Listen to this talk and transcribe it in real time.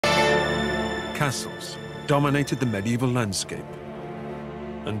Castles dominated the medieval landscape,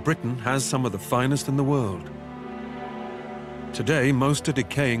 and Britain has some of the finest in the world. Today, most are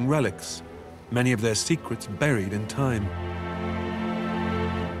decaying relics, many of their secrets buried in time.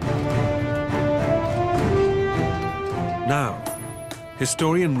 Now,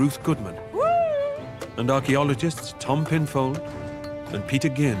 historian Ruth Goodman and archaeologists Tom Pinfold and Peter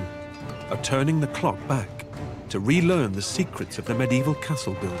Ginn are turning the clock back to relearn the secrets of the medieval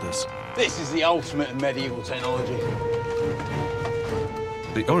castle builders. This is the ultimate in medieval technology.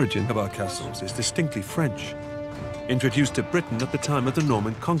 The origin of our castles is distinctly French, introduced to Britain at the time of the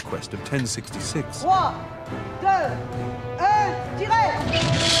Norman conquest of 1066. 3, 2, 1, tirez!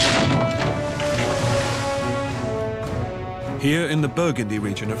 Here in the Burgundy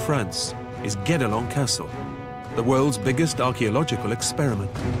region of France is Guédelon Castle, the world's biggest archaeological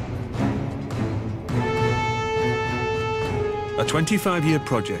experiment. A 25-year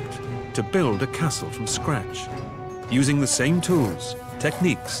project to build a castle from scratch, using the same tools,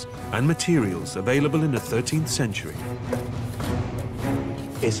 techniques, and materials available in the 13th century.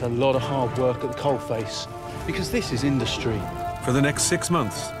 It's a lot of hard work at the coalface, because this is industry. For the next 6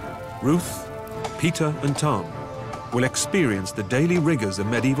 months, Ruth, Peter, and Tom will experience the daily rigors of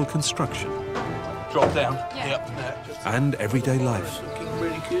medieval construction. Drop down. Yeah. Yep. And everyday life. Looking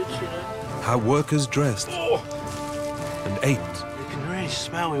really good, you know. How workers dressed and ate. You can really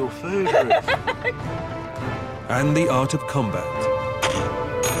smell your food, Ruth. And the art of combat.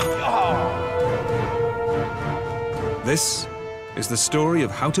 This is the story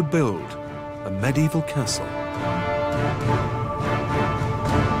of how to build a medieval castle.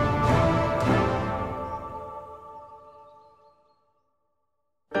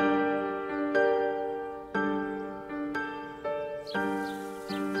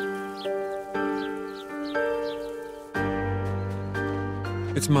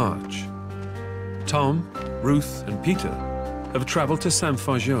 It's March. Tom, Ruth, and Peter have traveled to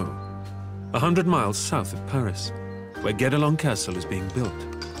Saint-Fargeau, 100 miles south of Paris, where Guédelon Castle is being built.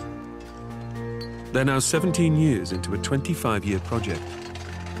 They're now 17 years into a 25-year project,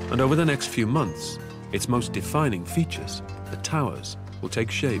 and over the next few months, its most defining features, the towers, will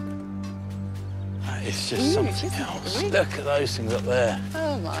take shape. It's just something else. Really? Look at those things up there.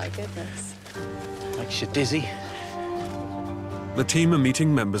 Oh, my goodness. Makes you dizzy. The team are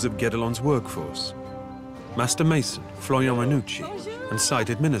meeting members of Guédelon's workforce, Master Mason Florian Ranucci and Site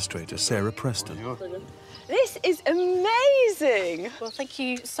Administrator Sarah Preston. This is amazing. Well, thank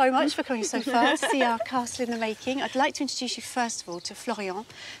you so much for coming so far to see our castle in the making. I'd like to introduce you first of all to Florian.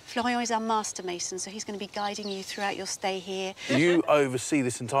 Florian is our master mason, so he's going to be guiding you throughout your stay here. You oversee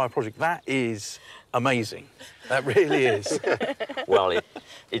this entire project. That is amazing. That really is. Well,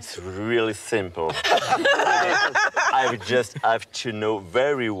 it's really simple. I just have to know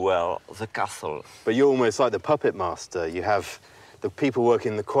very well the castle. But you're almost like the puppet master. You have the people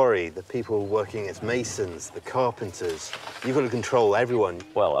working in the quarry, the people working as masons, the carpenters. You've got to control everyone.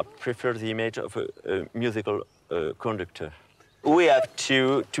 Well, I prefer the image of a musical conductor. We have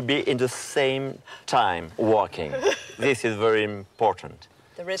to be in the same time working. This is very important.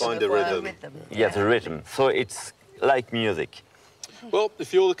 The rhythm Find of a work rhythm. with them. Yeah, the rhythm. So it's like music. Well,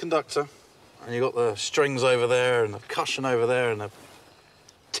 if you're the conductor and you've got the strings over there and the percussion over there and the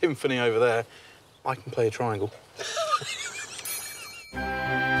timpani over there, I can play a triangle.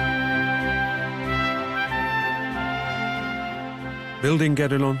 Building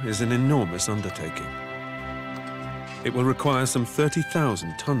Guédelon is an enormous undertaking. It will require some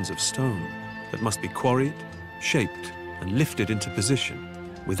 30,000 tons of stone that must be quarried, shaped, and lifted into position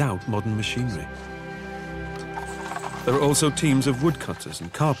without modern machinery. There are also teams of woodcutters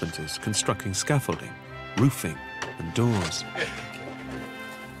and carpenters constructing scaffolding, roofing, and doors.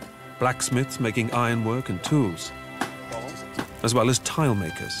 Blacksmiths making ironwork and tools, as well as tile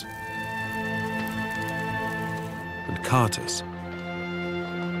makers and carters.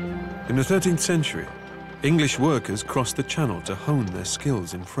 In the 13th century, English workers crossed the Channel to hone their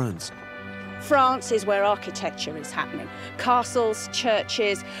skills in France. France is where architecture is happening. Castles,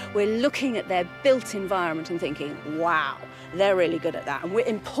 churches, we're looking at their built environment and thinking, wow, they're really good at that. And we're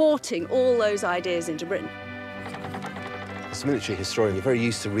importing all those ideas into Britain. As a military historian, you're very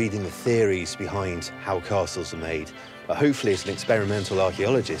used to reading the theories behind how castles are made. But hopefully, as an experimental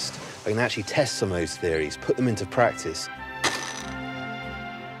archaeologist, I can actually test some of those theories, put them into practice.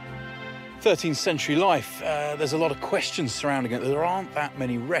 13th century life, there's a lot of questions surrounding it. There aren't that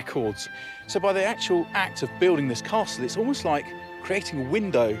many records. So by the actual act of building this castle, it's almost like creating a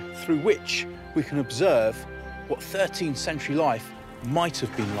window through which we can observe what 13th century life might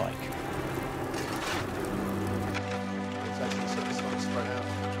have been like.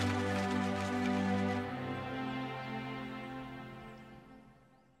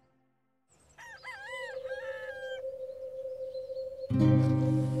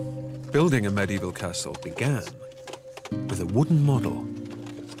 Building a medieval castle began with a wooden model.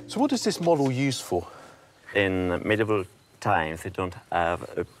 So what is this model used for? In medieval times, they don't have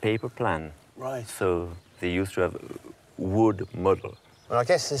a paper plan. Right. So they used to have a wood model. And I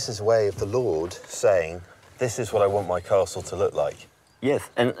guess this is a way of the Lord saying, this is what I want my castle to look like. Yes,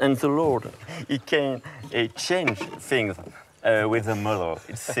 and the Lord, he can change things with the model.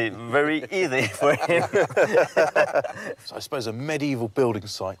 It's very easy for him. So I suppose a medieval building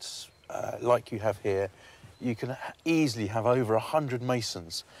sites, like you have here, you can easily have over 100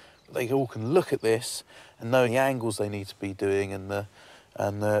 masons. They all can look at this and know the angles they need to be doing and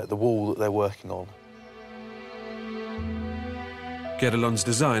the wall that they're working on. Guédelon's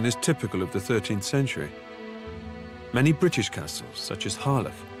design is typical of the 13th century. Many British castles, such as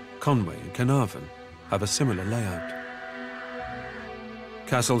Harlech, Conway and Carnarvon, have a similar layout.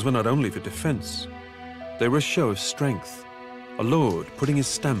 Castles were not only for defense, they were a show of strength, a lord putting his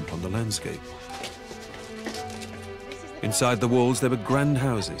stamp on the landscape. Inside the walls there were grand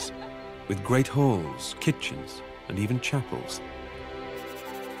houses, with great halls, kitchens, and even chapels.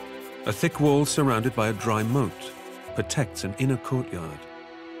 A thick wall surrounded by a dry moat protects an inner courtyard,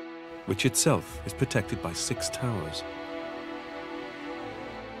 which itself is protected by 6 towers.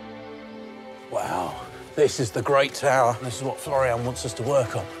 Wow, this is the Great Tower. This is what Florian wants us to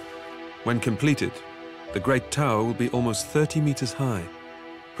work on. When completed, the Great Tower will be almost 30 meters high,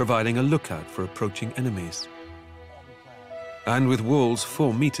 providing a lookout for approaching enemies. And with walls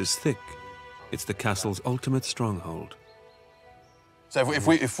 4 meters thick, it's the castle's ultimate stronghold. So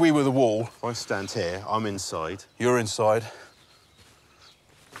if we were the wall... If I stand here, I'm inside. You're inside.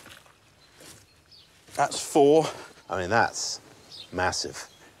 That's 4. I mean, that's massive.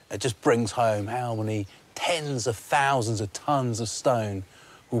 It just brings home how many tens of thousands of tons of stone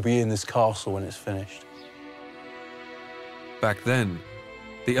will be in this castle when it's finished. Back then,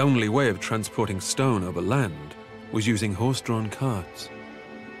 the only way of transporting stone over land was using horse-drawn carts.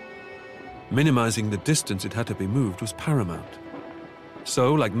 Minimizing the distance it had to be moved was paramount.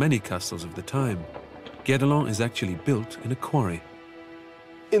 So, like many castles of the time, Guédelon is actually built in a quarry.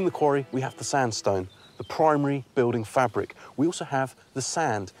 In the quarry, we have the sandstone, the primary building fabric. We also have the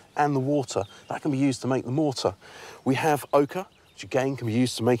sand and the water. That can be used to make the mortar. We have ochre, which again can be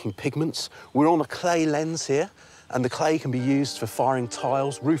used to making pigments. We're on a clay lens here, and the clay can be used for firing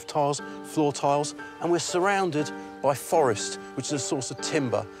tiles, roof tiles, floor tiles, and we're surrounded by forest, which is a source of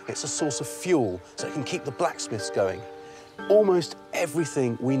timber. It's a source of fuel, so it can keep the blacksmiths going. Almost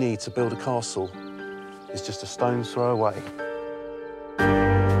everything we need to build a castle is just a stone's throw away.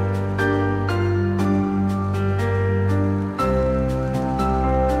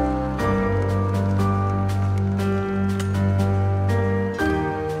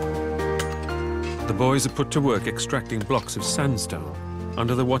 The boys are put to work extracting blocks of sandstone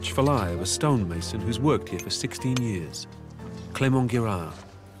under the watchful eye of a stonemason who's worked here for 16 years, Clément Girard.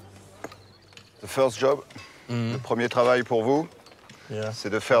 The first job, le premier travail pour vous, c'est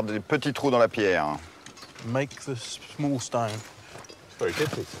de faire des petits trous dans la pierre. Make the small stone. It's very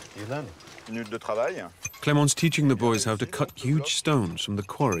difficult. You learn it. Minute de travail. Clément's teaching the boys how to cut huge stones from the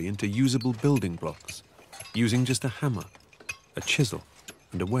quarry into usable building blocks, using just a hammer, a chisel,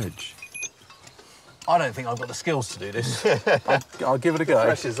 and a wedge. I don't think I've got the skills to do this. I'll give it a go.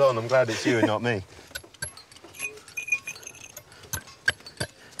 Pressure's on. I'm glad it's you and not me.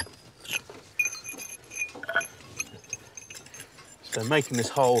 So making this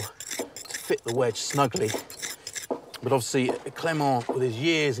hole to fit the wedge snugly. But obviously, Clément, with his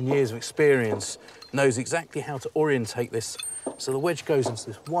years and years of experience, knows exactly how to orientate this. So the wedge goes into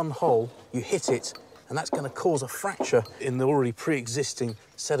this one hole, you hit it, and that's going to cause a fracture in the already pre-existing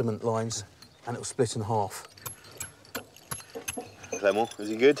sediment lines, and it will split in half. Clément, is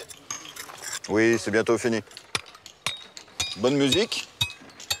he good? Oui, c'est bientôt fini. Bonne musique.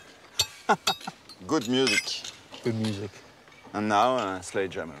 Good music. Good music. And now, a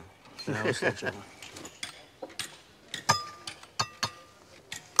sledgehammer. Now a sledgehammer.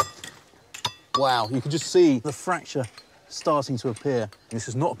 Wow, you can just see the fracture starting to appear. This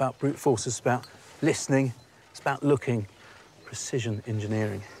is not about brute force, it's about listening, it's about looking, precision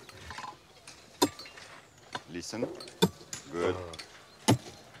engineering. Listen. Good.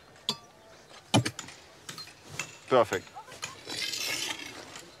 Perfect.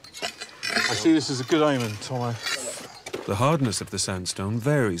 I see this as a good omen, Tomo. The hardness of the sandstone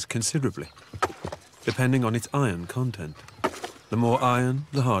varies considerably, depending on its iron content. The more iron,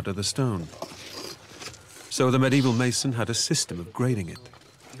 the harder the stone. So the medieval mason had a system of grading it.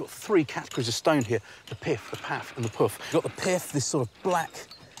 You've got 3 categories of stone here, the pith, the paff and the puff. You've got the pith, this sort of black,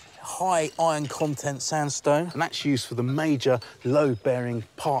 high iron content sandstone, and that's used for the major load-bearing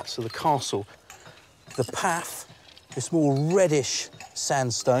parts of the castle. The path, this more reddish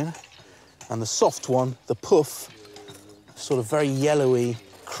sandstone, and the soft one, the puff, sort of very yellowy,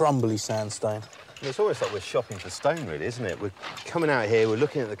 crumbly sandstone. It's almost like we're shopping for stone, really, isn't it? We're coming out here, we're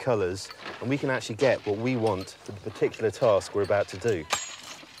looking at the colours, and we can actually get what we want for the particular task we're about to do.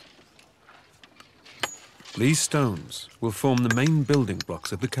 These stones will form the main building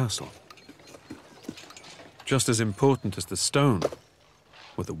blocks of the castle. Just as important as the stone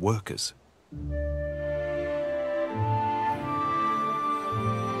were the workers.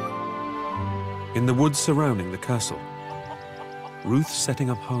 In the woods surrounding the castle, Ruth's setting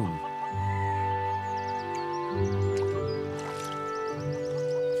up home.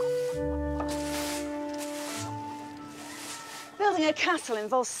 Building a castle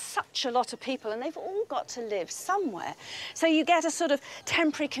involves such a lot of people, and they've all got to live somewhere. So you get a sort of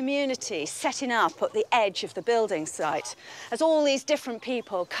temporary community setting up at the edge of the building site as all these different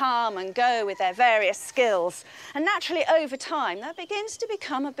people come and go with their various skills. And naturally, over time, that begins to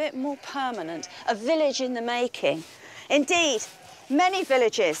become a bit more permanent, a village in the making. Indeed, many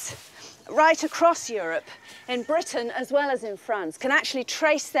villages right across Europe, in Britain as well as in France, can actually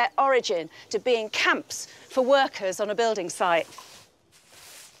trace their origin to being camps for workers on a building site.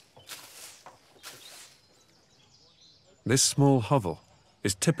 This small hovel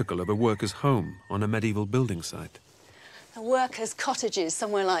is typical of a worker's home on a medieval building site. The workers' cottages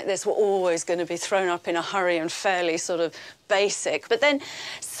somewhere like this were always going to be thrown up in a hurry and fairly sort of basic. But then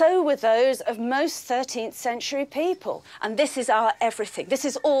so were those of most 13th century people. And this is our everything. This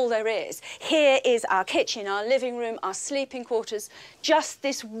is all there is. Here is our kitchen, our living room, our sleeping quarters, just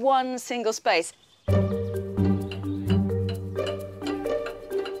this one single space.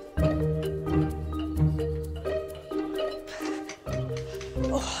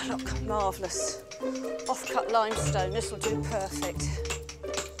 Oh, look, marvellous. Off-cut limestone, this will do perfect.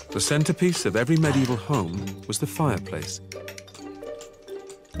 The centrepiece of every medieval home was the fireplace.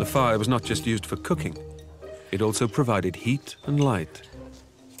 The fire was not just used for cooking, it also provided heat and light.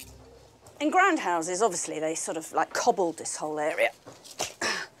 In grand houses, obviously, they sort of like cobbled this whole area.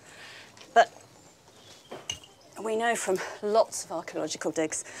 But we know from lots of archaeological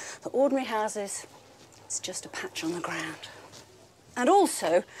digs that ordinary houses, it's just a patch on the ground. And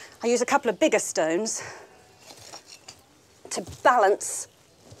also, I use a couple of bigger stones to balance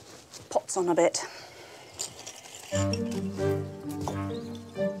pots on a bit.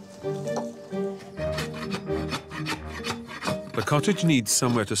 The cottage needs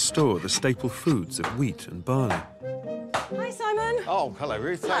somewhere to store the staple foods of wheat and barley. Hi, Simon. Oh, hello,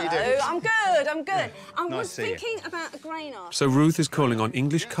 Ruth. How are you Hello, doing? I'm good, I'm good. I Nice was to see you. thinking about a grain ark. So Ruth is calling on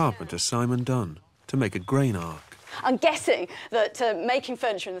English carpenter Simon Dunn to make a grain ark. I'm guessing that making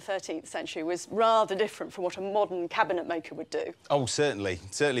furniture in the 13th century was rather different from what a modern cabinet maker would do. Oh, certainly.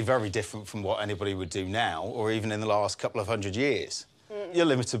 Certainly very different from what anybody would do now, or even in the last couple of hundred years. You're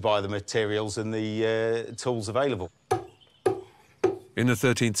limited by the materials and the tools available. In the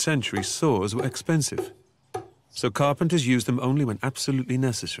 13th century, saws were expensive, so carpenters used them only when absolutely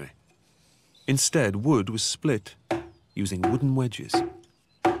necessary. Instead, wood was split using wooden wedges.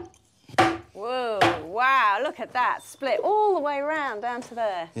 Whoa, wow, look at that. Split all the way around down to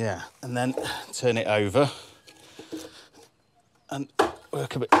there. Yeah, and then turn it over and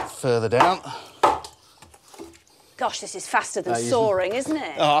work a bit further down. Gosh, this is faster than sawing, isn't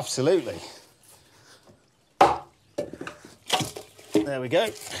it? Oh, absolutely. There we go.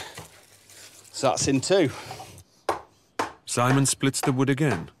 So that's in two. Simon splits the wood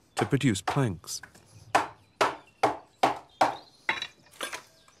again to produce planks.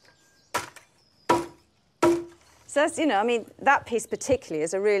 So that's, you know, I mean, that piece particularly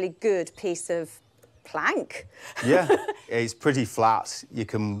is a really good piece of plank. Yeah, it's pretty flat. You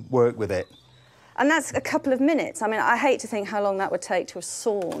can work with it. And that's a couple of minutes. I mean, I hate to think how long that would take to have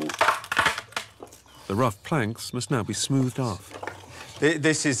sawn. The rough planks must now be smoothed off.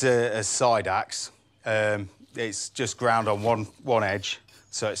 This is a side axe. It's just ground on one edge,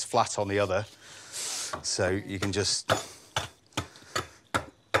 so it's flat on the other. So you can just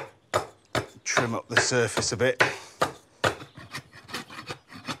trim up the surface a bit.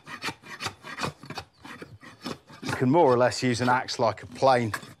 You can more or less use an axe like a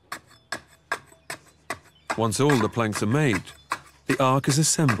plane. Once all the planks are made, the ark is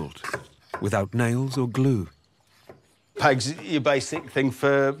assembled without nails or glue. Pegs, your basic thing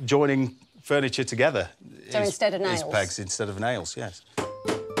for joining furniture together. So instead of nails? Is pegs instead of nails, yes.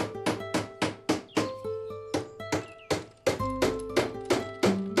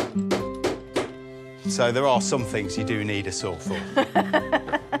 So there are some things you do need a saw for.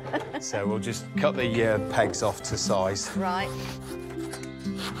 So we'll just cut the pegs off to size. Right.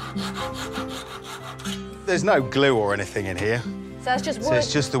 There's no glue or anything in here. So that's just wood. So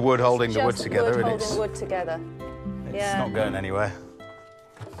it's just the wood holding the wood together. Wood and holding wood together. It's not going anywhere.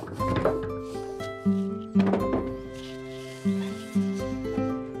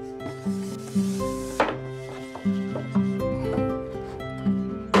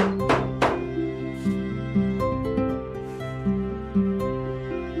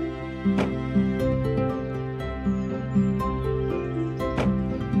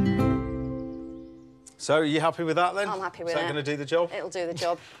 So, are you happy with that then? I'm happy with it. Is it. that going to do the job? It'll do the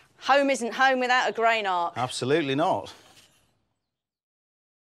job. Home isn't home without a grain arc. Absolutely not.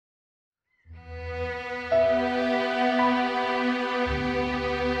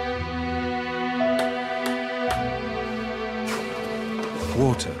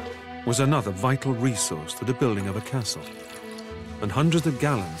 Water was another vital resource for the building of a castle, and hundreds of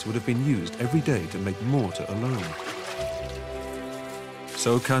gallons would have been used every day to make mortar alone.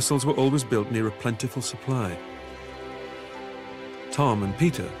 So castles were always built near a plentiful supply. Tom and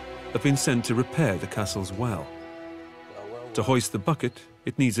Peter have been sent to repair the castle's well. To hoist the bucket,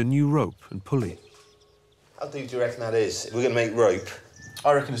 it needs a new rope and pulley. How deep do you reckon that is? If we're going to make rope.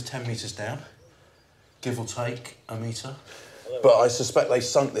 I reckon it's 10 metres down, give or take a metre. But I suspect they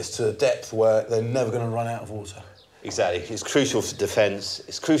sunk this to a depth where they're never going to run out of water. Exactly. It's crucial for defence.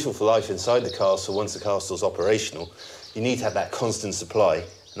 It's crucial for life inside the castle once the castle's operational. You need to have that constant supply,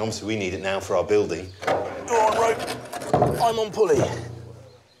 and obviously we need it now for our building. You're on rope, I'm on pulley.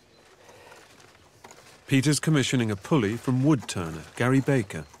 Peter's commissioning a pulley from wood turner Gary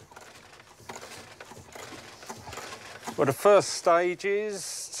Baker. Well, the first stage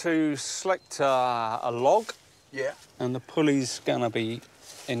is to select a log. Yeah. And the pulley's going to be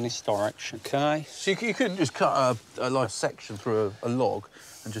in this direction, OK? So you couldn't just cut a section through a log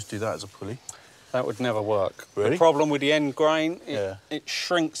and just do that as a pulley? That would never work. Really? The problem with the end grain, it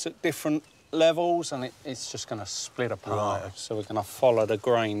shrinks at different levels and it's just going to split apart. Right. So we're going to follow the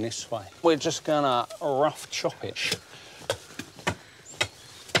grain this way. We're just going to rough chop it.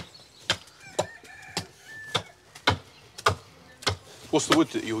 What's the wood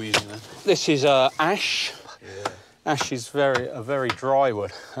that you're using then? This is ash. Yeah. Ash is a very dry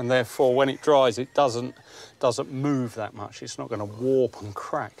wood, and therefore when it dries, it doesn't move that much. It's not going to warp and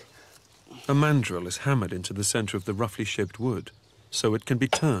crack. A mandrel is hammered into the centre of the roughly shaped wood, so it can be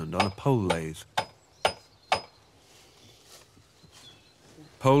turned on a pole lathe.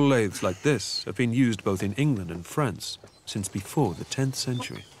 Pole lathes like this have been used both in England and France since before the 10th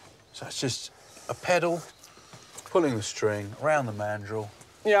century. So it's just a pedal, pulling the string around the mandrel,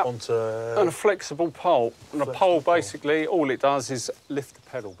 yeah, onto... and a flexible pole. And a pole, basically, all it does is lift the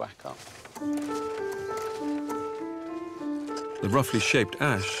pedal back up. The roughly shaped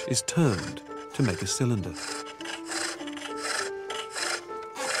ash is turned to make a cylinder.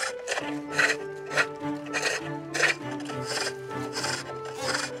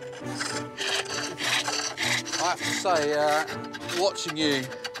 I have to say, watching you,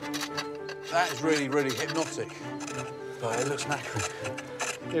 that is really, really hypnotic. But it looks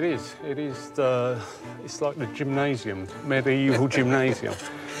knackering. It is. It's like the gymnasium, medieval gymnasium.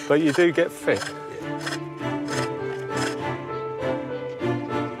 But you do get fit.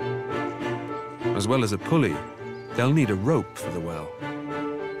 As well as a pulley, they'll need a rope for the well.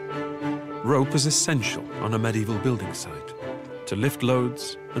 Rope is essential on a medieval building site to lift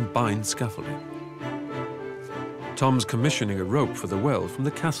loads and bind scaffolding. Tom's commissioning a rope for the well from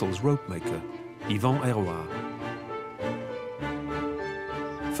the castle's rope maker, Yvan Herroir.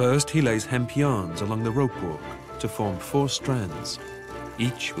 First, he lays hemp yarns along the rope walk to form 4 strands,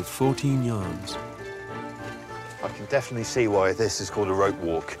 each with 14 yarns. I can definitely see why this is called a rope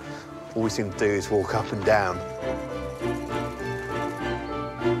walk. All we seem to do is walk up and down.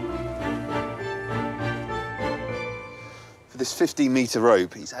 For this 15-metre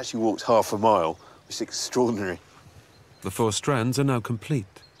rope, he's actually walked half a mile, which is extraordinary. The 4 strands are now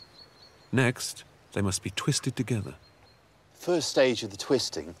complete. Next, they must be twisted together. First stage of the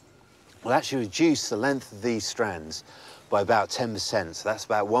twisting will actually reduce the length of these strands by about 10%, so that's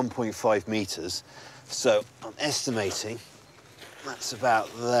about 1.5 metres. So I'm estimating that's about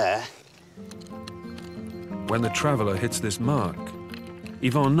there. When the traveller hits this mark,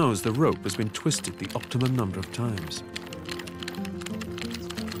 Yvan knows the rope has been twisted the optimum number of times.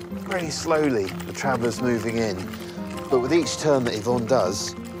 Very slowly, the traveller's moving in, but with each turn that Yvan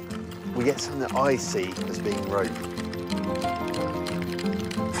does, we get something that I see as being rope.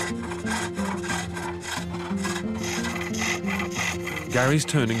 Gary's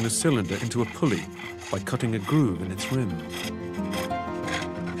turning the cylinder into a pulley by cutting a groove in its rim.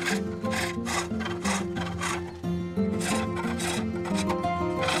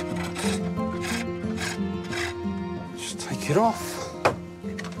 it off.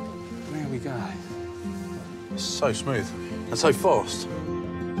 There we go. It's so smooth and so fast.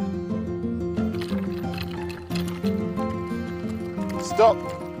 Stop!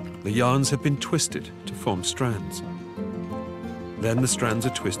 The yarns have been twisted to form strands. Then the strands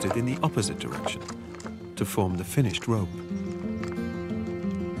are twisted in the opposite direction to form the finished rope.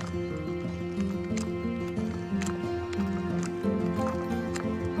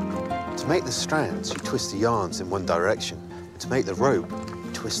 To make the strands, you twist the yarns in one direction. To make the rope,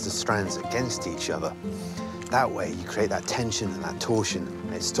 you twist the strands against each other. That way, you create that tension and that torsion,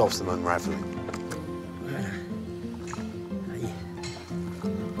 and it stops them unraveling.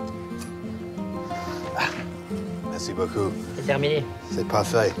 Merci beaucoup. C'est terminé. C'est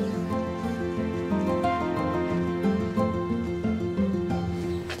parfait.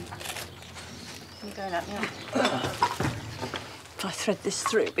 I'm going up now. I thread this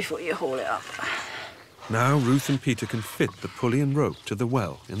through before you haul it up. Now Ruth and Peter can fit the pulley and rope to the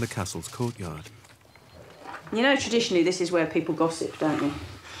well in the castle's courtyard. You know, traditionally, this is where people gossip, don't you?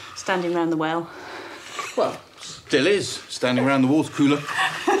 Standing round the well. Well, still is. Standing around the water cooler.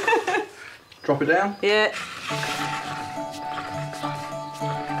 Drop it down. Yeah.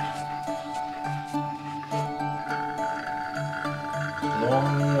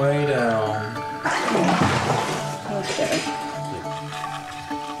 Long way down. Okay.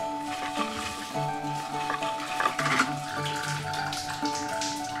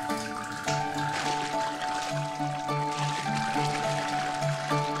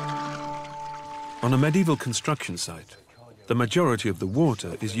 On a medieval construction site, the majority of the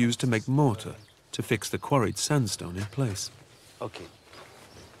water is used to make mortar to fix the quarried sandstone in place. Okay.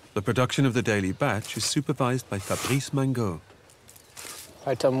 The production of the daily batch is supervised by Fabrice Mangot.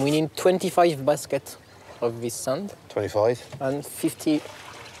 Right, I'm winning 25 baskets of this sand. 25? And 50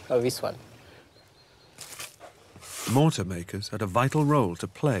 of this one. Mortar makers had a vital role to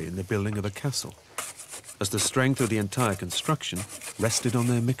play in the building of a castle, as the strength of the entire construction rested on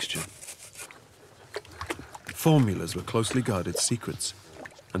their mixture. Formulas were closely guarded secrets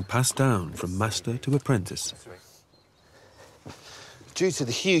and passed down from master to apprentice. Due to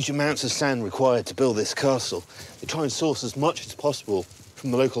the huge amounts of sand required to build this castle, they try and source as much as possible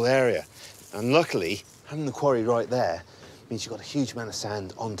from the local area. And luckily, having the quarry right there means you've got a huge amount of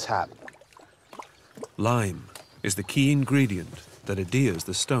sand on tap. Lime is the key ingredient that adheres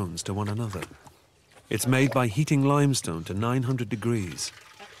the stones to one another. It's made by heating limestone to 900 degrees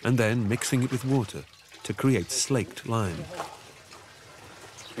and then mixing it with water to create slaked lime.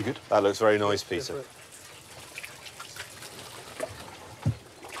 You good? That looks very nice, Peter.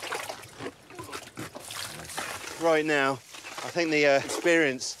 Right now, I think the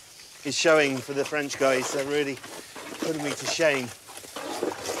experience is showing for the French guys. They're really putting me to shame.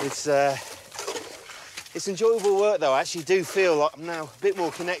 It's enjoyable work, though. I actually do feel like I'm now a bit more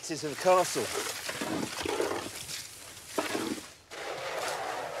connected to the castle.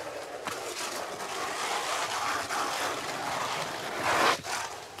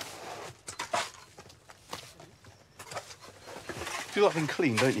 You feel like being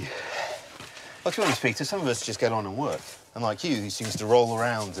clean, don't you? Well, to be honest, Peter, some of us just get on and work. And like you, who seems to roll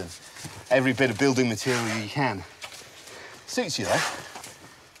around and every bit of building material you can. Suits you, though.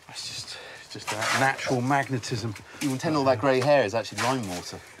 It's just that natural magnetism. You can tell all that grey hair is actually lime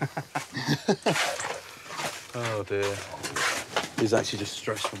mortar. Oh, dear. It's actually just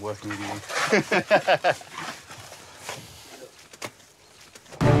stress from working with you.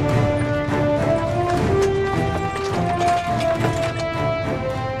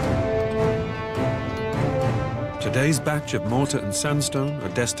 Today's batch of mortar and sandstone are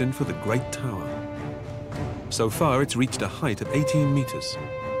destined for the Great Tower. So far, it's reached a height of 18 meters,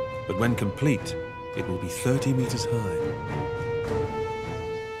 but when complete, it will be 30 meters high.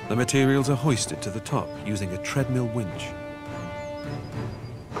 The materials are hoisted to the top using a treadmill winch.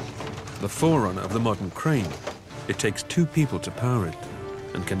 The forerunner of the modern crane, it takes 2 people to power it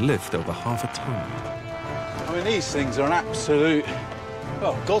and can lift over half a ton. I mean, these things are an absolute,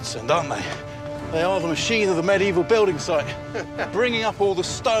 well, godsend, aren't they? They are the machine of the medieval building site, bringing up all the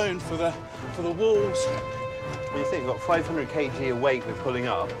stone for the walls. What do you think? We've got 500 kg of weight we're pulling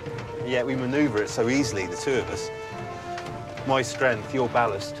up, and yet we manoeuvre it so easily, the two of us. My strength, your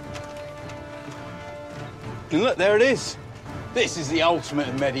ballast. And look, there it is. This is the ultimate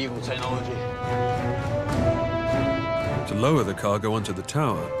in medieval technology. To lower the cargo onto the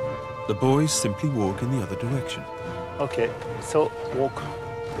tower, the boys simply walk in the other direction. Okay, so walk.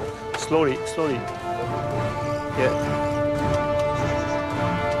 Slowly, slowly. Yeah.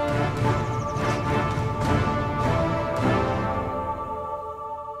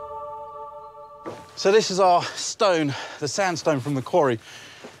 So this is our stone, the sandstone from the quarry,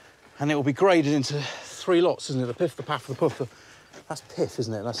 and it will be graded into 3 lots, isn't it? The pith, the path, the puff. That's pith,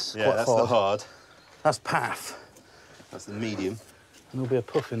 isn't it? That's Yeah, quite that's hard. the hard. That's path. That's the medium. And there'll be a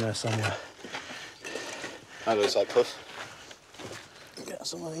puff in there somewhere. That looks like puff. Get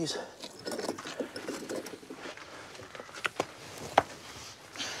some of these.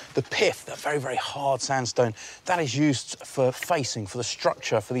 The pith, the very, very hard sandstone, that is used for facing, for the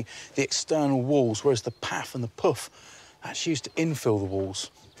structure, for the external walls, whereas the path and the puff, that's used to infill the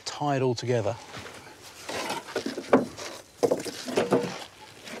walls, tied all together.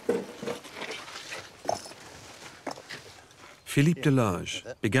 Philippe Delage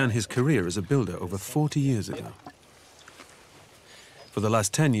began his career as a builder over 40 years ago. For the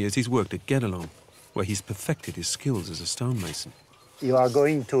last 10 years, he's worked at Guédelon, where he's perfected his skills as a stonemason. You are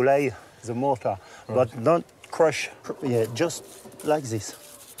going to lay the mortar, but don't crush, just like this.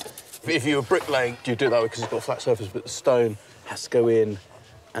 If you were bricklaying, you do it that way because it's got a flat surface, but the stone has to go in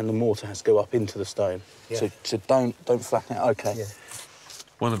and the mortar has to go up into the stone. Yeah. So don't flatten it, OK. Yeah.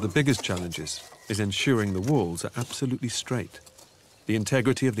 One of the biggest challenges is ensuring the walls are absolutely straight. The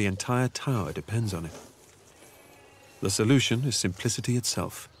integrity of the entire tower depends on it. The solution is simplicity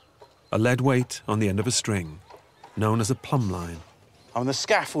itself. A lead weight on the end of a string, known as a plumb line. On the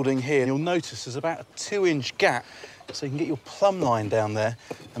scaffolding here, you'll notice there's about a 2-inch gap, so you can get your plumb line down there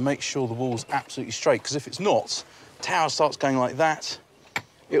and make sure the wall's absolutely straight, because if it's not, the tower starts going like that,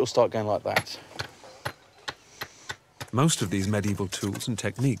 it'll start going like that. Most of these medieval tools and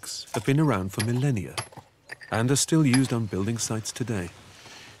techniques have been around for millennia and are still used on building sites today.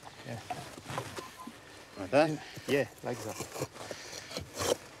 Yeah. Like that? Yeah, like that.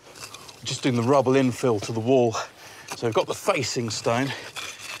 Just doing the rubble infill to the wall. So we've got the facing stone,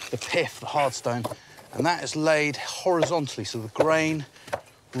 the pith, the hard stone, and that is laid horizontally, so the grain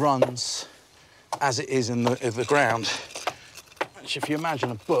runs as it is in the ground. Which, if you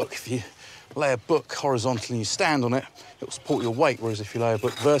imagine a book, if you lay a book horizontally and you stand on it, it will support your weight, whereas if you lay a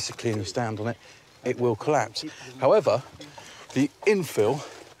book vertically and you stand on it, it will collapse. However, the infill,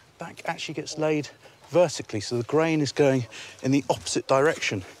 that actually gets laid vertically, so the grain is going in the opposite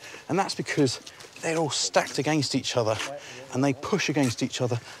direction. And that's because they're all stacked against each other and they push against each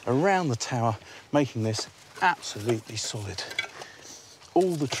other around the tower, making this absolutely solid.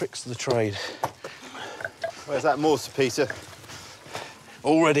 All the tricks of the trade. Where's that mortar, Peter?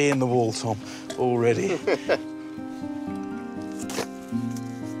 Already in the wall, Tom, already.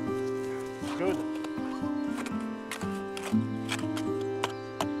 Good.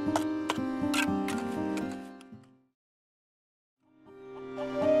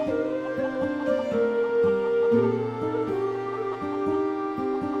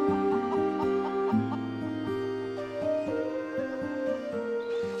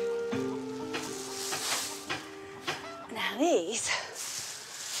 Now these,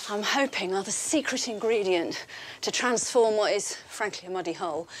 I'm hoping, are the secret ingredient to transform what is, frankly, a muddy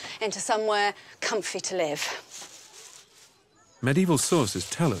hole into somewhere comfy to live. Medieval sources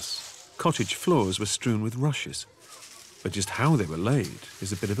tell us cottage floors were strewn with rushes, but just how they were laid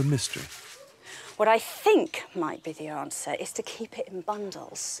is a bit of a mystery. What I think might be the answer is to keep it in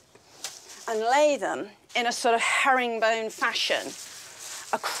bundles and lay them in a sort of herringbone fashion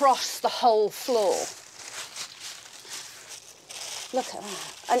across the whole floor. Look at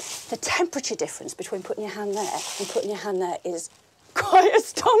that. And the temperature difference between putting your hand there and putting your hand there is quite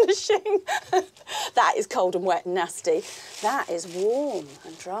astonishing. That is cold and wet and nasty. That is warm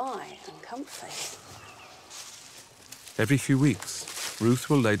and dry and comfy. Every few weeks, Ruth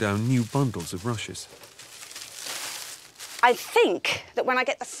will lay down new bundles of rushes. I think that when I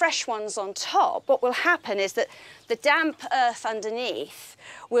get the fresh ones on top, what will happen is that the damp earth underneath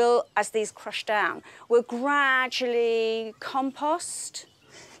will, as these crush down, will gradually compost,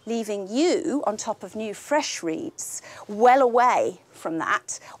 leaving you on top of new fresh reeds, well away from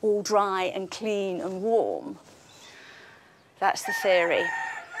that, all dry and clean and warm. That's the theory.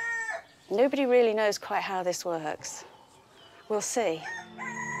 Nobody really knows quite how this works. We'll see.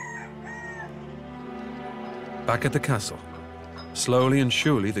 Back at the castle, slowly and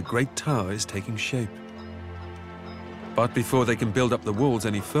surely the great tower is taking shape. But before they can build up the walls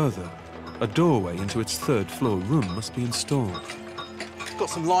any further, a doorway into its third-floor room must be installed. We've got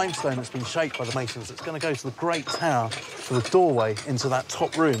some limestone that's been shaped by the masons. It's going to go to the great tower for the doorway into that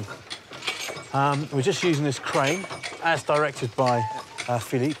top room. We're just using this crane, as directed by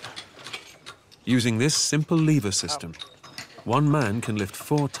Philippe. Using this simple lever system, one man can lift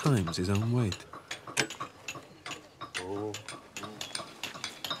 4 times his own weight.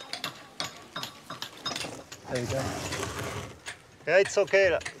 There you go. Yeah, it's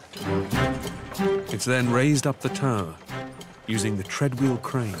okay. It's then raised up the tower using the treadwheel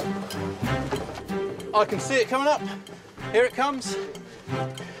crane. I can see it coming up. Here it comes.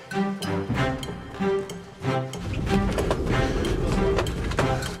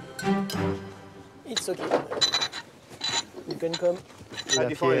 It's okay. You can come. How do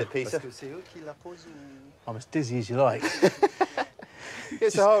you find it, Peter? I'm as dizzy as you like.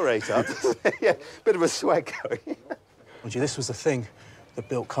 It's a heart rate up. Yeah, bit of a sweat going. Would you, this was the thing that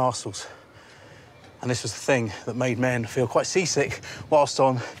built castles. And this was the thing that made men feel quite seasick whilst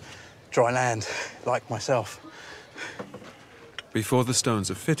on dry land, like myself. Before the stones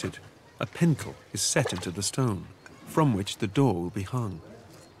are fitted, a pintle is set into the stone, from which the door will be hung.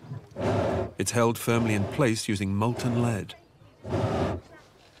 It's held firmly in place using molten lead. So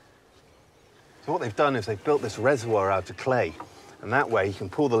what they've done is they've built this reservoir out of clay, and that way you can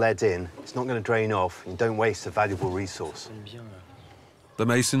pour the lead in, it's not going to drain off, and you don't waste a valuable resource. The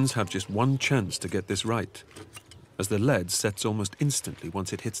masons have just one chance to get this right, as the lead sets almost instantly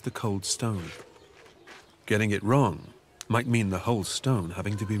once it hits the cold stone. Getting it wrong might mean the whole stone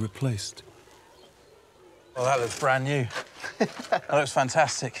having to be replaced. Well, that looks brand new. That looks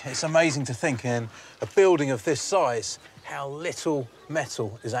fantastic. It's amazing to think in a building of this size how little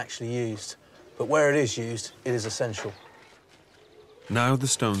metal is actually used. But where it is used, it is essential. Now the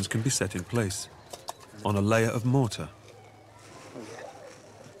stones can be set in place, on a layer of mortar.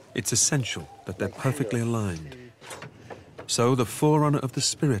 It's essential that they're perfectly aligned. So the forerunner of the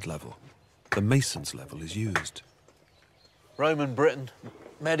spirit level, the mason's level, is used. Roman Britain,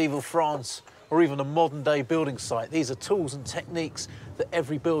 medieval France, or even a modern-day building site, these are tools and techniques that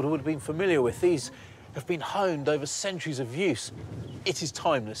every builder would have been familiar with. These have been honed over centuries of use. It is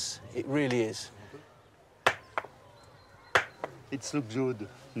timeless. It really is. It looks good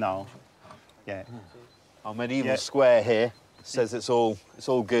now. Yeah. Our medieval square here says it's all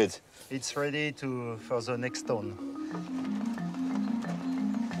good. It's ready for the next stone.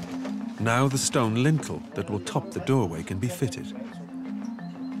 Now the stone lintel that will top the doorway can be fitted.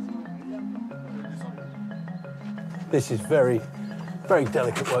 This is very, very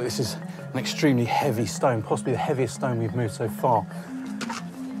delicate work. This is an extremely heavy stone, possibly the heaviest stone we've moved so far.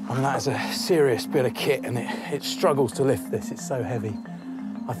 I mean, that is a serious bit of kit, and it struggles to lift this. It's so heavy.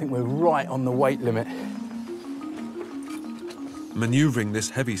 I think we're right on the weight limit. Maneuvering this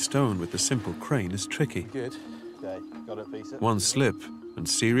heavy stone with the simple crane is tricky. Good. Okay, got it, Peter. One slip and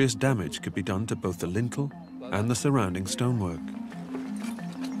serious damage could be done to both the lintel and the surrounding stonework.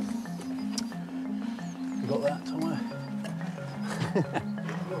 You got that somewhere?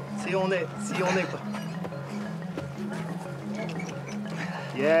 Si on est pas.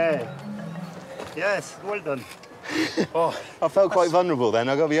 Yeah. Yes, well done. Oh, I felt quite vulnerable then,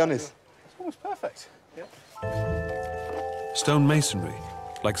 I've got to be honest. It's almost perfect. Stone masonry,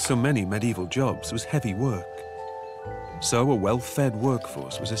 like so many medieval jobs, was heavy work. So a well-fed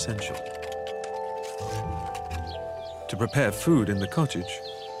workforce was essential. To prepare food in the cottage,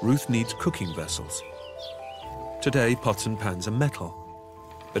 Ruth needs cooking vessels. Today, pots and pans are metal,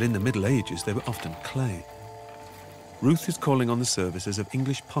 but in the Middle Ages, they were often clay. Ruth is calling on the services of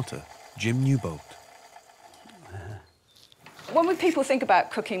English potter Jim Newbolt. When people think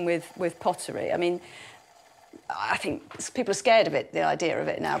about cooking with pottery, I mean, I think people are scared of it, the idea of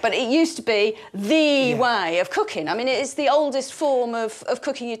it now, but it used to be the way of cooking. I mean, it is the oldest form of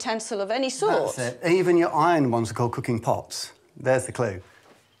cooking utensil of any sort. That's it. Even your iron ones are called cooking pots. There's the clue.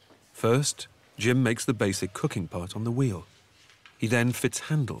 First, Jim makes the basic cooking pot on the wheel. He then fits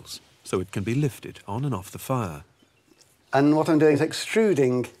handles so it can be lifted on and off the fire. And what I'm doing is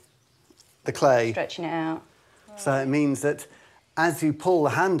extruding the clay. Stretching it out. So it means that as you pull the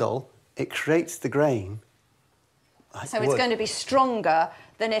handle, it creates the grain. Like So it's going to be stronger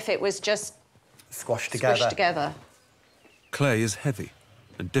than if it was just squashed together. Clay is heavy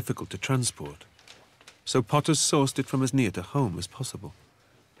and difficult to transport, so potters sourced it from as near to home as possible.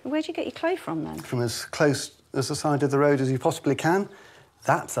 Where do you get your clay from, then? From as close as the side of the road as you possibly can.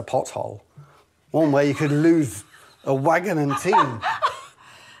 That's a pothole. One way you could lose a wagon and team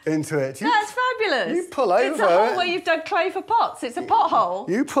into it. That's fabulous. You pull over. It's a hole where you've dug clay for pots. It's a pothole.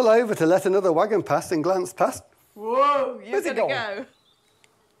 You pull over to let another wagon pass and glance past. Whoa, you're Where's it going to going? go.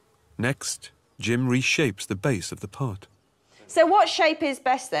 Next, Jim reshapes the base of the pot. So what shape is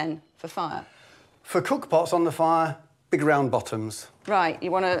best, then, for fire? For cook pots on the fire, big round bottoms. Right, you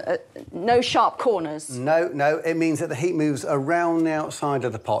want no sharp corners. No, it means that the heat moves around the outside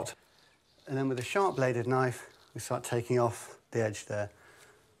of the pot. And then with a sharp-bladed knife, we start taking off the edge there.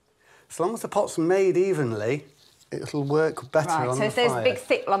 As long as the pot's made evenly, it'll work better on the fire. Right, so if there's big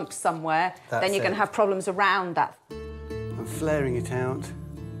thick lumps somewhere, then you're going to have problems around that. I'm flaring it out.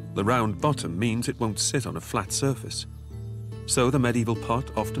 The round bottom means it won't sit on a flat surface. So the medieval pot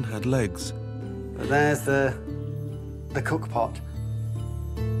often had legs. There's the cook pot.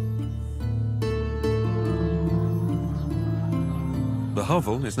 The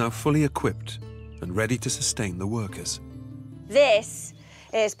hovel is now fully equipped and ready to sustain the workers. This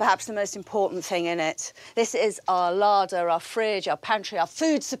is perhaps the most important thing in it. This is our larder, our fridge, our pantry, our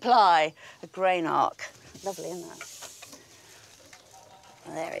food supply, a grain ark. Lovely, isn't that?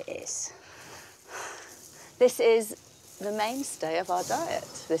 There it is. This is the mainstay of our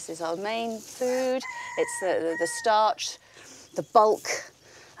diet. This is our main food. It's the starch, the bulk,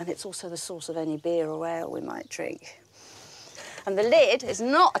 and it's also the source of any beer or ale we might drink. And the lid is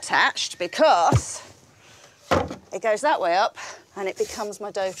not attached because it goes that way up and it becomes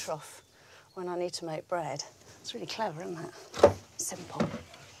my dough trough when I need to make bread. It's really clever, isn't it? Simple.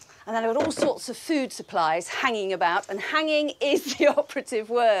 And then I've got all sorts of food supplies hanging about, and hanging is the operative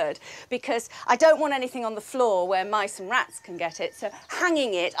word, because I don't want anything on the floor where mice and rats can get it, so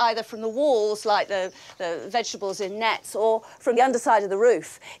hanging it either from the walls, like the vegetables in nets, or from the underside of the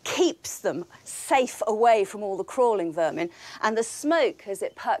roof, keeps them safe away from all the crawling vermin, and the smoke, as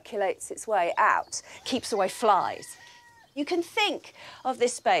it percolates its way out, keeps away flies. You can think of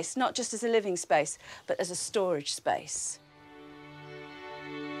this space not just as a living space, but as a storage space.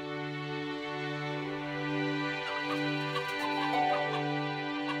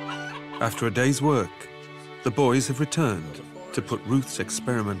 After a day's work, the boys have returned to put Ruth's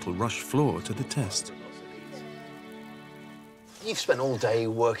experimental rush floor to the test. You've spent all day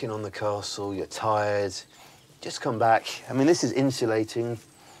working on the castle, you're tired, just come back. I mean, this is insulating,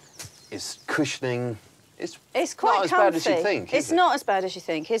 it's cushioning, it's quite not as comfy. bad as you think, It's not as bad as you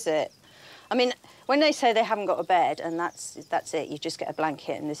think, is it? I mean, when they say they haven't got a bed and that's it, you just get a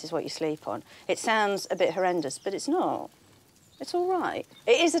blanket and this is what you sleep on, it sounds a bit horrendous, but it's not. It's all right.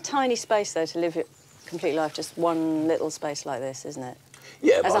 It is a tiny space, though, to live your complete life, just one little space like this, isn't it?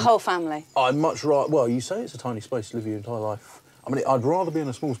 Yeah, as a whole family. I'd much rather... Well, you say it's a tiny space to live your entire life. I mean, I'd rather be in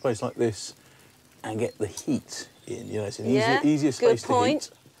a small space like this and get the heat in. You know, it's an easier space to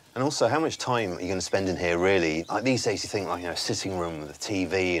heat. And also, how much time are you going to spend in here, really? Like, these days, you think, like, you know, a sitting room with a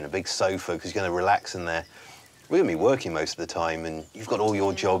TV and a big sofa, because you're going to relax in there. We're going to be working most of the time, and you've got all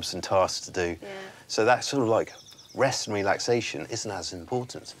your jobs and tasks to do. Yeah. So that's sort of like... rest and relaxation isn't as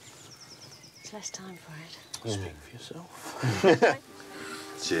important. There's less time for it. Speak for yourself.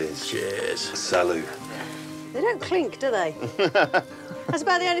 Cheers. Cheers. Salud. They don't clink, do they? That's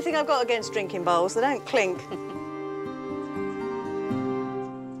about the only thing I've got against drinking bowls. They don't clink.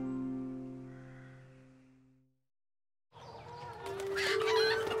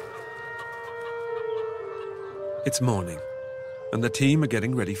 It's morning, and the team are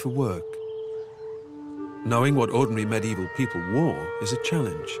getting ready for work. Knowing what ordinary medieval people wore is a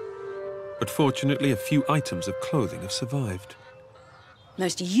challenge. But fortunately, a few items of clothing have survived.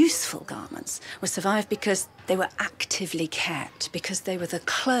 Most useful garments were survived because they were actively kept, because they were the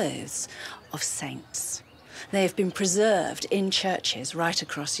clothes of saints. They have been preserved in churches right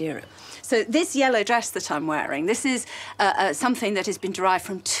across Europe. So this yellow dress that I'm wearing, this is something that has been derived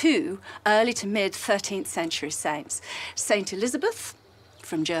from two early to mid 13th century saints. Saint Elizabeth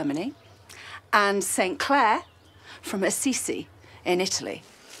from Germany, and St. Clare from Assisi in Italy.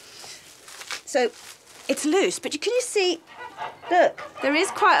 So it's loose, but can you see, look, there is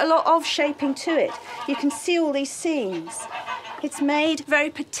quite a lot of shaping to it. You can see all these seams. It's made very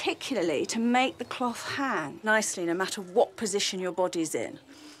particularly to make the cloth hang nicely no matter what position your body's in.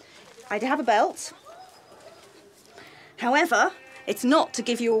 I have a belt. However, it's not to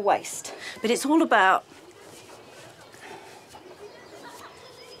give you a waist, but it's all about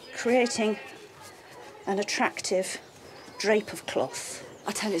creating an attractive drape of cloth.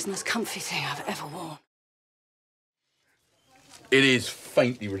 I tell you, it's the most comfy thing I've ever worn. It is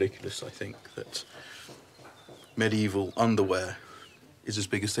faintly ridiculous, I think, that medieval underwear is as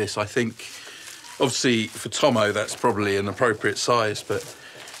big as this. I think, obviously, for Tomo, that's probably an appropriate size, but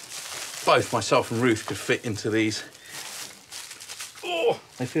both myself and Ruth could fit into these. Oh,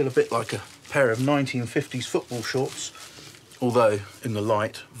 they feel a bit like a pair of 1950s football shorts, although, in the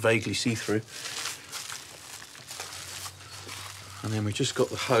light, vaguely see-through. And then we've just got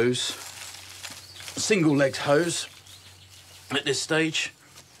the hose, single-legged hose at this stage.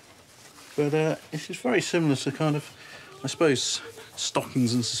 But this is very similar to kind of, I suppose,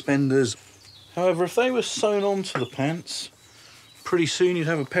 stockings and suspenders. However, if they were sewn onto the pants, pretty soon you'd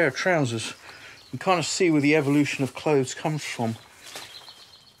have a pair of trousers. You can kind of see where the evolution of clothes comes from.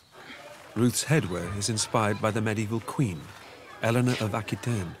 Ruth's headwear is inspired by the medieval queen, Eleanor of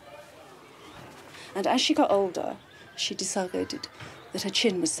Aquitaine. And as she got older, she decided that her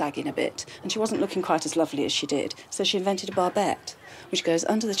chin was sagging a bit and she wasn't looking quite as lovely as she did. So she invented a barbette, which goes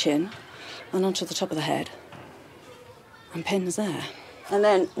under the chin and onto the top of the head and pins there. And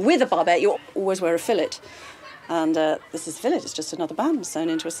then with a barbette, you always wear a fillet. And this is fillet, it's just another band sewn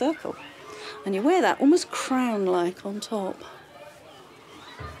into a circle. And you wear that almost crown-like on top.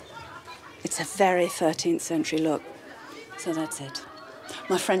 It's a very 13th century look. So that's it.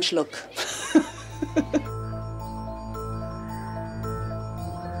 My French look.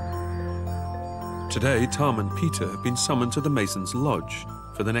 Today, Tom and Peter have been summoned to the Masons' Lodge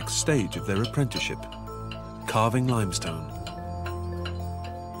for the next stage of their apprenticeship, carving limestone.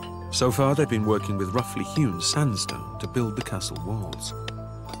 So far, they've been working with roughly hewn sandstone to build the castle walls.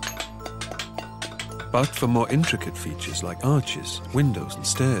 But for more intricate features like arches, windows and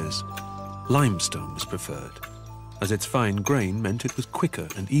stairs, limestone was preferred, as its fine grain meant it was quicker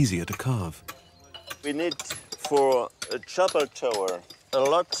and easier to carve. We need for a chapel tower a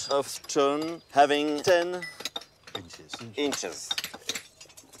lot of stone having 10 inches.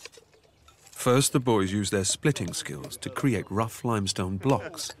 First, the boys used their splitting skills to create rough limestone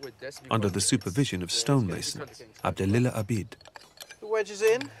blocks under the supervision of stonemason Abdelillah Abid. The wedge is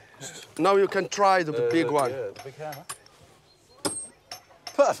in. Now you can try the big one. The big hammer.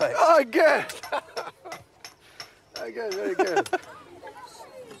 Perfect. Oh, good. Okay, very good.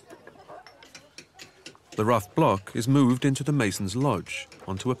 The rough block is moved into the mason's lodge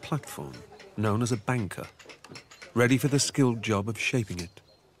onto a platform known as a banker, ready for the skilled job of shaping it.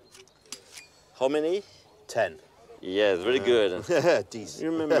 How many? 10. Yes, very good. Decent.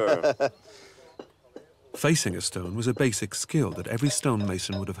 You remember. Facing a stone was a basic skill that every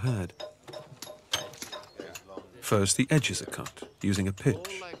stonemason would have had. First, the edges are cut using a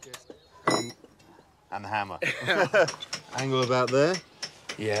pitch. And the hammer. Angle about there?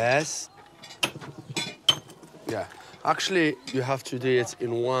 Yes. Yeah. Actually, you have to do it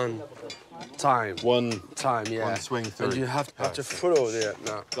in one time. One time, yeah. One swing through. And you have to follow it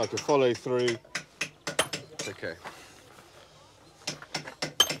now. Like a follow through. Okay.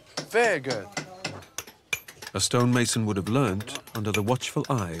 Very good. A stonemason would have learnt under the watchful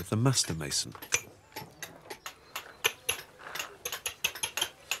eye of the master mason.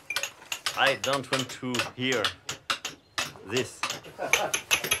 I don't want to hear this.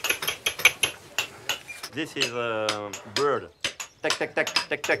 This is a bird. Tack, tack, tack,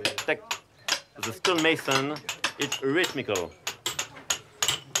 tack, tack, tack. The stonemason is rhythmical.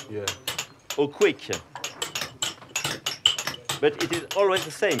 Yeah. Or quick. But it is always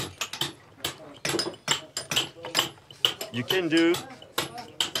the same. You can do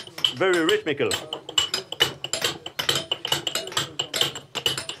very rhythmical.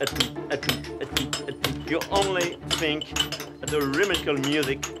 You only think at the rhythmical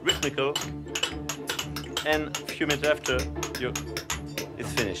music, rhythmical, and a few minutes after,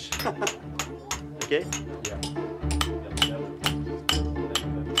 it's finished. Okay? Yeah.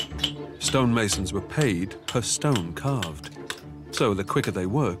 Stonemasons were paid per stone carved, so the quicker they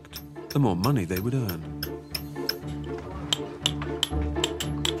worked, the more money they would earn.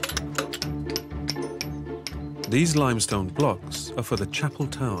 These limestone blocks are for the chapel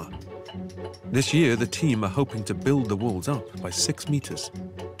tower. This year, the team are hoping to build the walls up by 6 meters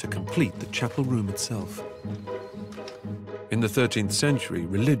to complete the chapel room itself. In the 13th century,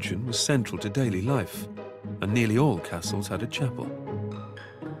 religion was central to daily life, and nearly all castles had a chapel.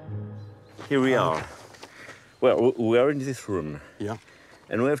 Here we are. Well, we are in this room. Yeah.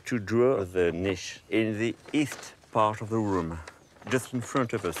 And we have to draw the niche in the east part of the room, just in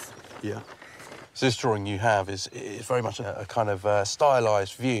front of us. Yeah. So this drawing you have is very much a kind of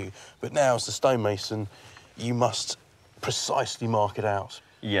stylized view, but now as the stonemason, you must precisely mark it out.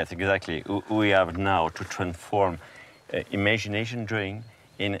 Yes, exactly. We have now to transform imagination drawing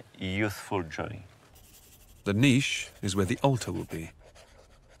in useful drawing. The niche is where the altar will be.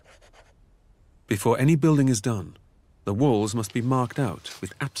 Before any building is done, the walls must be marked out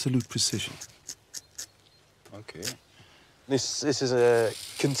with absolute precision. Okay. This is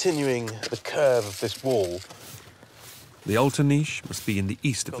continuing the curve of this wall. The altar niche must be in the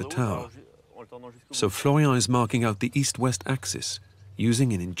east of the tower. So Florian is marking out the east-west axis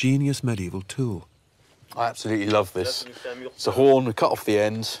using an ingenious medieval tool. I absolutely love this. It's a horn, we cut off the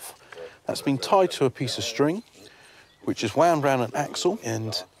ends. That's been tied to a piece of string, which is wound round an axle,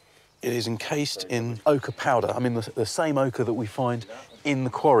 and it is encased in ochre powder. I mean, the same ochre that we find in the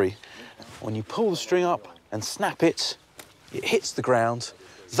quarry. When you pull the string up and snap it, it hits the ground,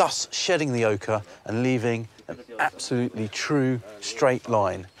 thus shedding the ochre and leaving an absolutely true straight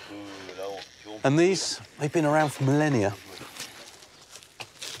line. And they've been around for millennia.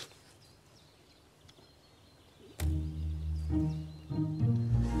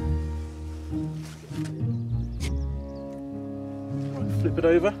 flip it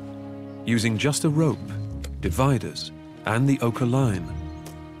over. Using just a rope, dividers, and the ochre line,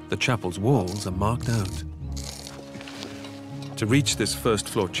 the chapel's walls are marked out. To reach this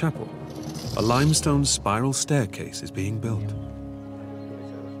first-floor chapel, a limestone spiral staircase is being built.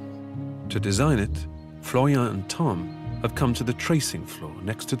 To design it, Florian and Tom have come to the tracing floor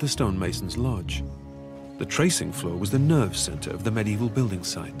next to the stonemason's lodge. The tracing floor was the nerve center of the medieval building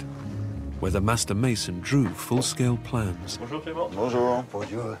site, where the master mason drew full-scale plans. Bonjour.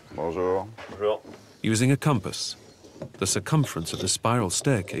 Bonjour. Bonjour. Bonjour. Using a compass, the circumference of the spiral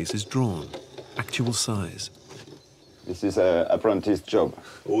staircase is drawn, actual size. This is an apprentice job.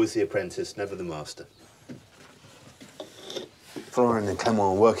 Always the apprentice, never the master. Florian and Clement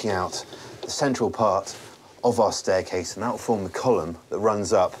are working out the central part of our staircase, and that will form the column that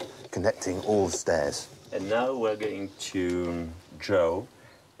runs up, connecting all the stairs. And now we're going to draw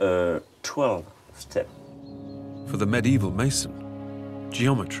 12 steps. For the medieval mason,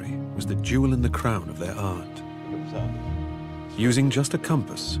 geometry was the jewel in the crown of their art. Using just a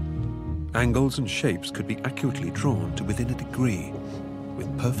compass, angles and shapes could be accurately drawn to within a degree,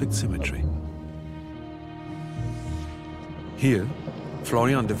 with perfect symmetry. Here,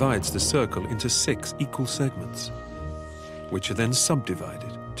 Florian divides the circle into 6 equal segments, which are then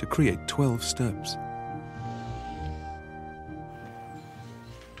subdivided to create 12 steps.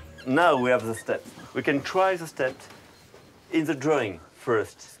 Now we have the steps. We can try the steps in the drawing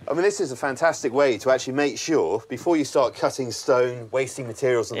first. I mean, this is a fantastic way to actually make sure, before you start cutting stone, wasting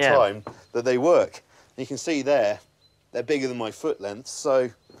materials and time, that they work. You can see there, they're bigger than my foot length, so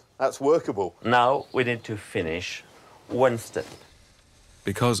that's workable. Now we need to finish one step.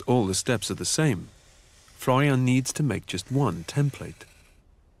 Because all the steps are the same, Florian needs to make just one template.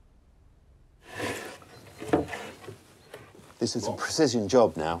 This is a precision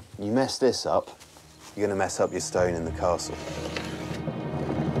job now. You mess this up, you're going to mess up your stone in the castle.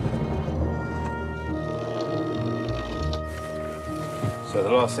 So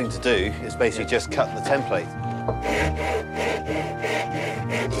the last thing to do is basically just cut the template.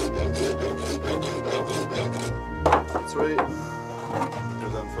 That's right.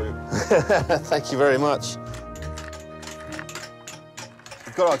 You're done for you. Thank you very much.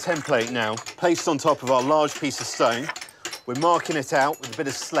 We've got our template now, placed on top of our large piece of stone. We're marking it out with a bit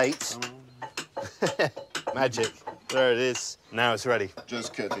of slate. Magic. There it is. Now it's ready.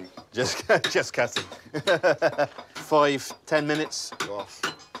 Just cutting. Just cutting. 5, 10 minutes.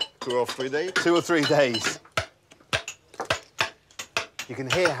 2 or 3 days. 2 or 3 days. You can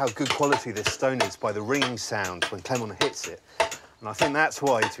hear how good quality this stone is by the ringing sound when Clement hits it. And I think that's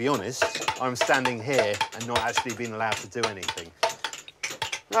why, to be honest, I'm standing here and not actually being allowed to do anything.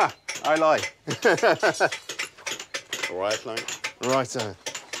 Ah, I lie. Right line. Right. An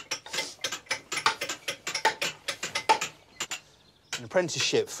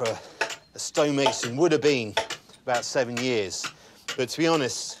apprenticeship for a stonemason would have been about 7 years. But to be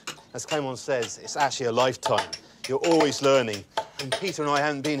honest, as Clement says, it's actually a lifetime. You're always learning. And Peter and I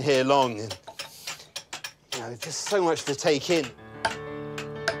haven't been here long. And, you know, just so much to take in.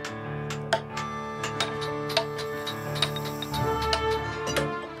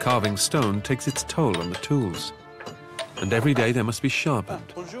 Carving stone takes its toll on the tools, and every day they must be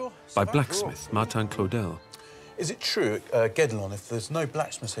sharpened by blacksmith Martin Claudel. Is it true at Guédelon, if there's no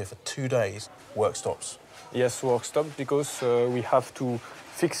blacksmith here for 2 days, work stops? Yes, work stops because we have to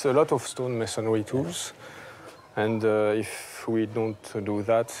fix a lot of stone masonry tools, and if we don't do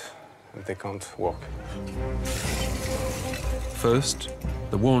that, they can't work. First,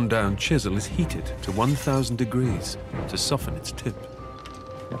 the worn-down chisel is heated to 1,000 degrees to soften its tip.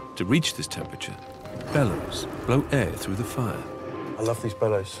 To reach this temperature, bellows blow air through the fire. I love these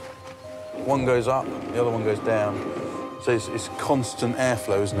bellows. One goes up, the other one goes down. So it's constant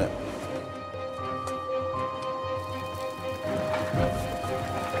airflow, isn't it?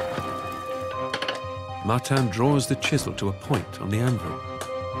 Martin draws the chisel to a point on the anvil,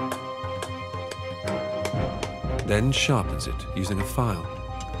 then sharpens it using a file.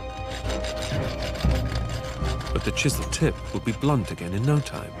 But the chisel tip will be blunt again in no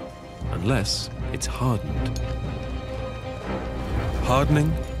time, unless it's hardened.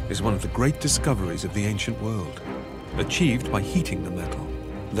 Hardening is one of the great discoveries of the ancient world, achieved by heating the metal,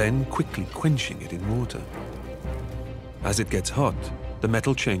 then quickly quenching it in water. As it gets hot, the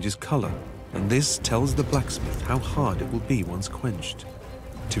metal changes color, and this tells the blacksmith how hard it will be once quenched.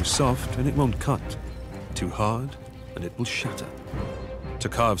 Too soft and it won't cut, too hard and it will shatter. To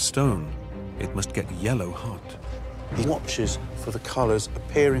carve stone, it must get yellow hot. He watches for the colours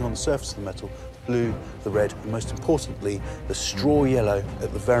appearing on the surface of the metal, the blue, the red, and most importantly, the straw yellow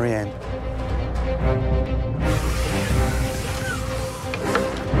at the very end.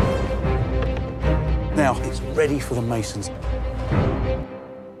 now it's ready for the masons.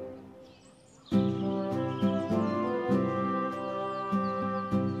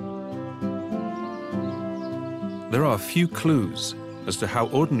 There are few clues as to how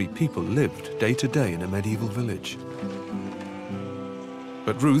ordinary people lived day to day in a medieval village.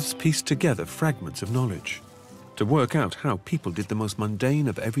 But Ruth's pieced together fragments of knowledge to work out how people did the most mundane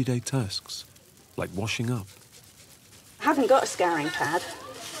of everyday tasks, like washing up. I haven't got a scouring pad,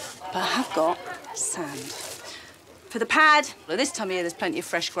 but I have got sand. For the pad, well, this time of year there's plenty of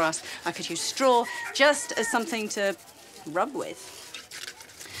fresh grass. I could use straw just as something to rub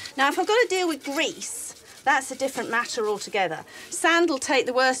with. Now, if I've got to deal with grease, that's a different matter altogether. Sand will take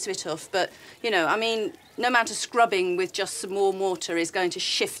the worst of it off, but, you know, I mean, no amount of scrubbing with just some more mortar is going to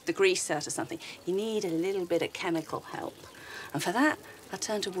shift the grease out of something. You need a little bit of chemical help. And for that, I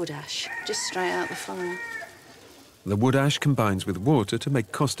turn to wood ash, just straight out the fire. The wood ash combines with water to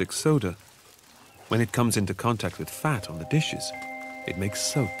make caustic soda. When it comes into contact with fat on the dishes, it makes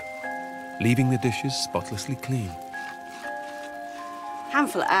soap, leaving the dishes spotlessly clean.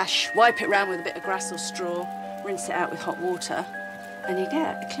 Handful of ash, wipe it round with a bit of grass or straw, rinse it out with hot water, and you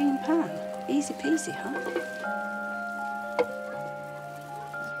get a clean pan. Easy peasy, huh?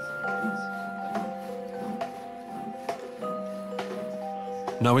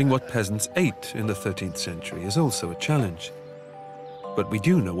 Knowing what peasants ate in the 13th century is also a challenge. But we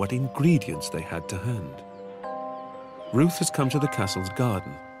do know what ingredients they had to hand. Ruth has come to the castle's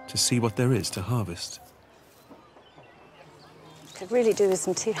garden to see what there is to harvest. Could really do with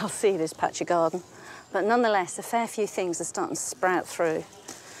some TLC, this patch of garden. But nonetheless, a fair few things are starting to sprout through,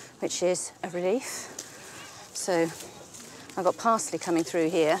 which is a relief. So I've got parsley coming through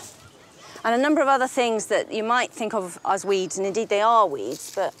here, and a number of other things that you might think of as weeds, and indeed they are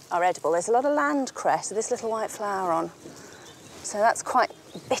weeds, but are edible. There's a lot of land cress with this little white flower on. So that's quite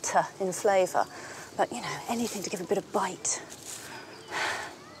bitter in flavour. But, you know, anything to give a bit of bite.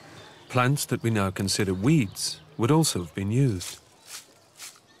 Plants that we now consider weeds would also have been used.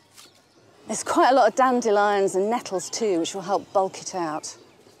 There's quite a lot of dandelions and nettles too, which will help bulk it out.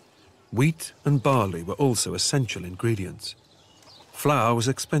 Wheat and barley were also essential ingredients. Flour was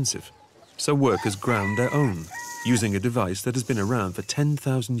expensive, so workers ground their own, using a device that has been around for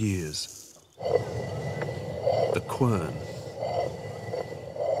 10,000 years. The quern.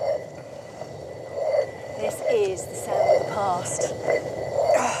 This is the sound of the past.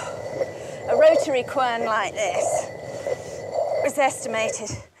 A rotary quern like this was estimated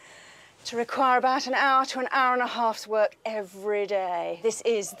to require about an hour to an hour and a half's work every day. This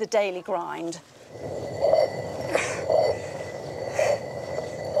is the daily grind.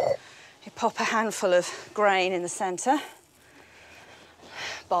 You pop a handful of grain in the centre,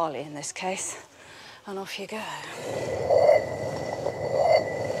 barley in this case, and off you go.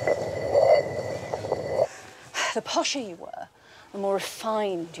 The posher you were, the more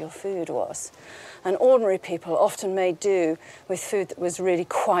refined your food was. And ordinary people often made do with food that was really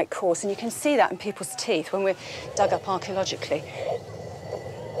quite coarse. And you can see that in people's teeth when we're dug up archaeologically.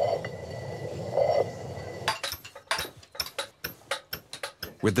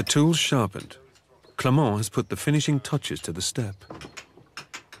 With the tools sharpened, Clement has put the finishing touches to the step.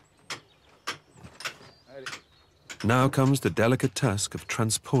 Now comes the delicate task of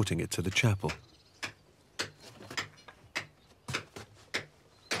transporting it to the chapel.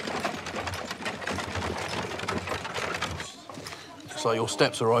 Looks like your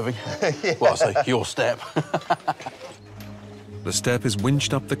step's arriving. Yeah. Well, I say your step. The step is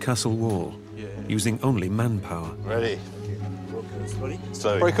winched up the castle wall, using only manpower. Ready.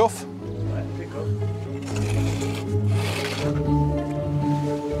 So break off.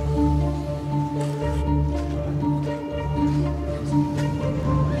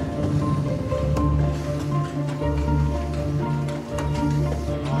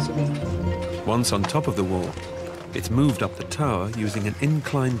 Once on top of the wall, it's moved up the tower using an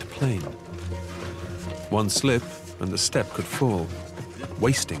inclined plane. One slip and the step could fall,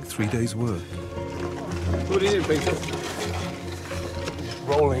 wasting 3 days' work. What is it, Peter?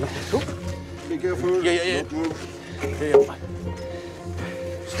 Rolling. Be careful. Yeah. Don't move. Yeah.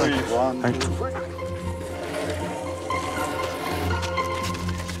 3, 1,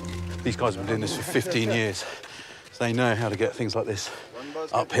 2. These guys have been doing this for 15 years. So they know how to get things like this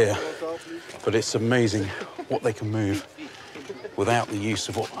up here. But it's amazing what they can move without the use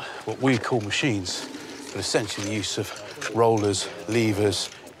of what we call machines, but essentially the use of rollers, levers,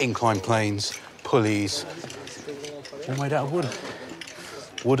 inclined planes, pulleys, all made out of wood.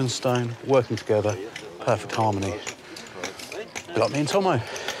 Wood and stone working together, perfect harmony. Be like me and Tomo.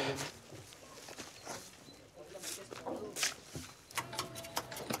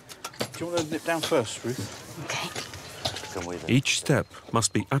 Do you want to nip down first, Ruth? OK. Each step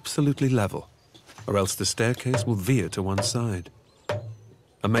must be absolutely level, or else the staircase will veer to one side.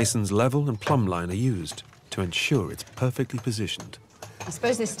 A mason's level and plumb line are used to ensure it's perfectly positioned. I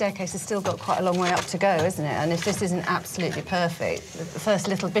suppose this staircase has still got quite a long way up to go, isn't it? And if this isn't absolutely perfect, the first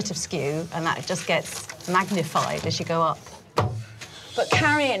little bit of skew, and that just gets magnified as you go up. But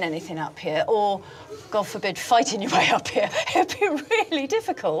carrying anything up here, or, God forbid, fighting your way up here, it'd be really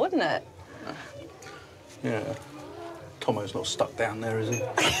difficult, wouldn't it? Yeah. Tomo's not stuck down there, is he?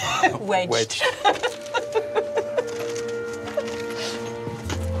 Wedged.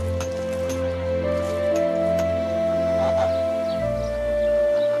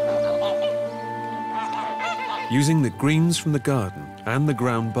 Using the greens from the garden and the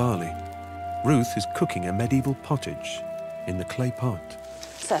ground barley, Ruth is cooking a medieval pottage in the clay pot.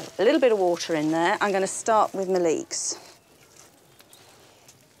 So, a little bit of water in there. I'm going to start with my leeks.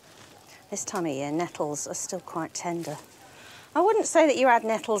 This time of year, nettles are still quite tender. I wouldn't say that you add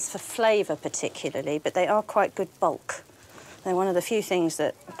nettles for flavour particularly, but they are quite good bulk. They're one of the few things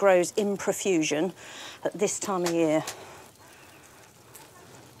that grows in profusion at this time of year.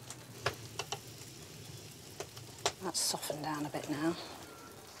 That's softened down a bit now.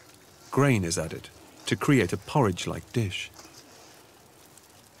 Grain is added to create a porridge-like dish.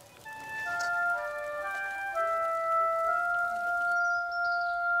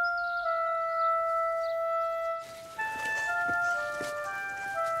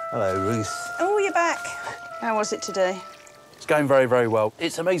 Hello, Ruth. Oh, you're back. How was it today? It's going very, very well.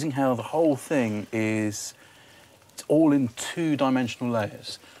 It's amazing how the whole thing is... It's all in two-dimensional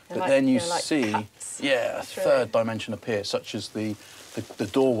layers. But then you see, a third dimension appear, such as the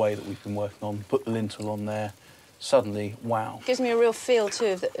doorway that we've been working on, put the lintel on there. Suddenly, wow. Gives me a real feel,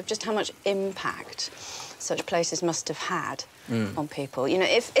 too, of just how much impact such places must have had on people. You know,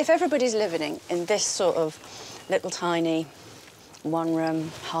 if everybody's living in this sort of little tiny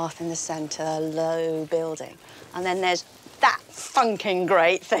one-room, hearth in the centre, low building, and then there's that funking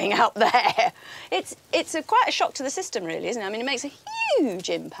great thing up there, it's quite a shock to the system, really, isn't it? I mean, it makes a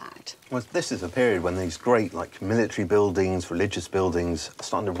huge impact. Well, this is a period when these great, like, military buildings, religious buildings are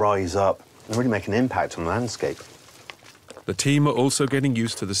starting to rise up and really make an impact on the landscape. The team are also getting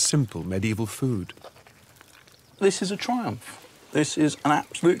used to the simple medieval food. This is a triumph. This is an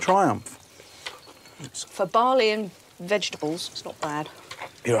absolute triumph. For barley and vegetables, it's not bad.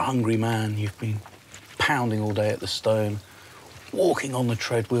 You're a hungry man, you've been pounding all day at the stone, walking on the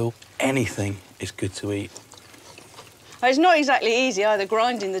treadmill, anything is good to eat. It's not exactly easy either,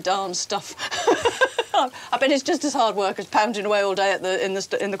 grinding the darn stuff. I bet it's just as hard work as pounding away all day in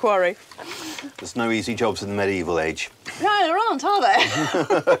the quarry. There's no easy jobs in the medieval age. No, there aren't, are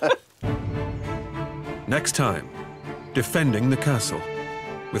there? Next time, defending the castle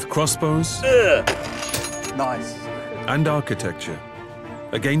with crossbows nice. and architecture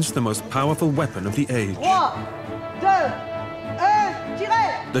against the most powerful weapon of the age, 3, 2, 1,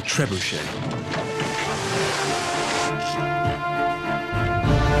 tirez! the trebuchet.